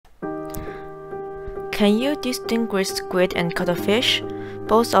Can you distinguish squid and cuttlefish?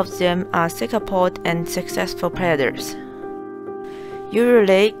 Both of them are cephalopod and successful predators.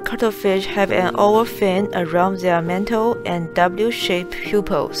 Usually, cuttlefish have an oval fin around their mantle and W-shaped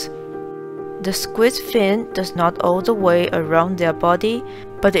pupils. The squid's fin does not all the way around their body,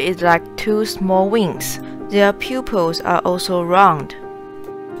 but is like two small wings. Their pupils are also round.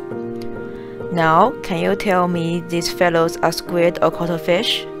 Now, can you tell me these fellows are squid or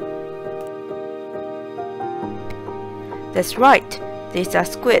cuttlefish? That's right, these are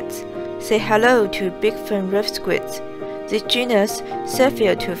squids. Say hello to Bigfin reef squids. This genus,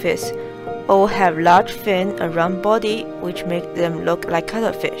 Sepioteuthis, all have large fins around body which make them look like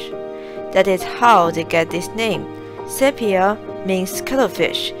cuttlefish. That is how they get this name. Sepia means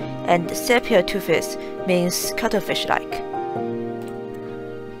cuttlefish, and Sepioteuthis means cuttlefish-like.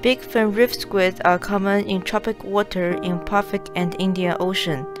 Bigfin reef squids are common in tropic water in Pacific and Indian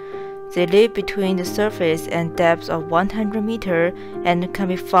Ocean. They live between the surface and depths of 100 meters and can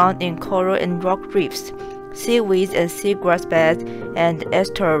be found in coral and rock reefs, seaweeds and seagrass beds, and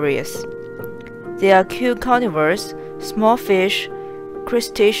estuaries. They are cute carnivores. Small fish,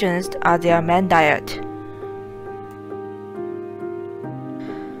 crustaceans are their main diet.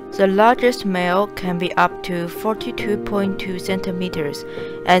 The largest male can be up to 42.2 centimeters,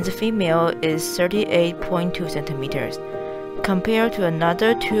 and the female is 38.2 centimeters. Compared to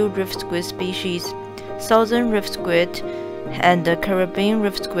another two reef squid species, southern reef squid and the Caribbean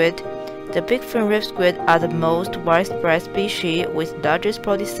reef squid, the Bigfin reef squid are the most widespread species with largest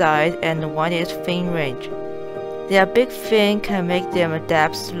body size and widest fin range. Their big fin can make them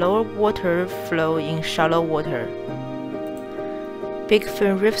adapt slower water flow in shallow water.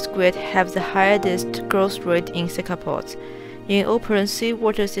 Bigfin reef squid have the highest growth rate in cephalopods. In open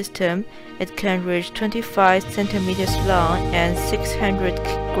seawater system, it can reach 25 centimeters long and 600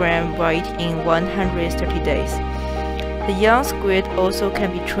 grams weight in 130 days. The young squid also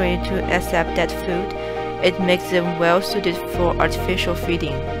can be trained to accept that food. It makes them well suited for artificial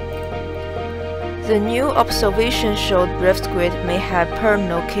feeding. The new observation showed reef squid may have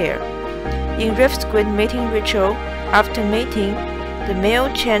parental care. In reef squid mating ritual, after mating, the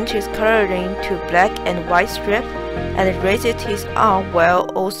male changes his coloring to black and white strip and raises his arm while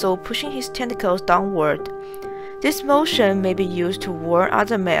also pushing his tentacles downward. This motion may be used to warn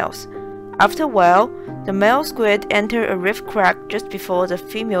other males. After a while, the male squid enters a reef crack just before the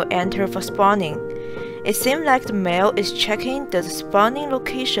female enters for spawning. It seems like the male is checking that the spawning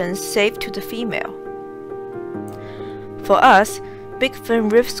location is safe to the female. For us,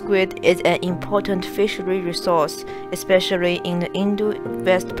 Bigfin reef squid is an important fishery resource, especially in the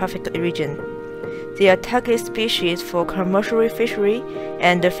Indo-West Pacific region. They are target species for commercial fishery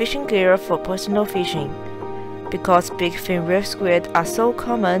and the fishing gear for personal fishing. Because bigfin reef squid are so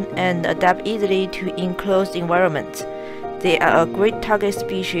common and adapt easily to enclosed environments, they are a great target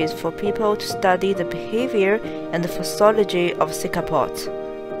species for people to study the behavior and the physiology of cephalopods.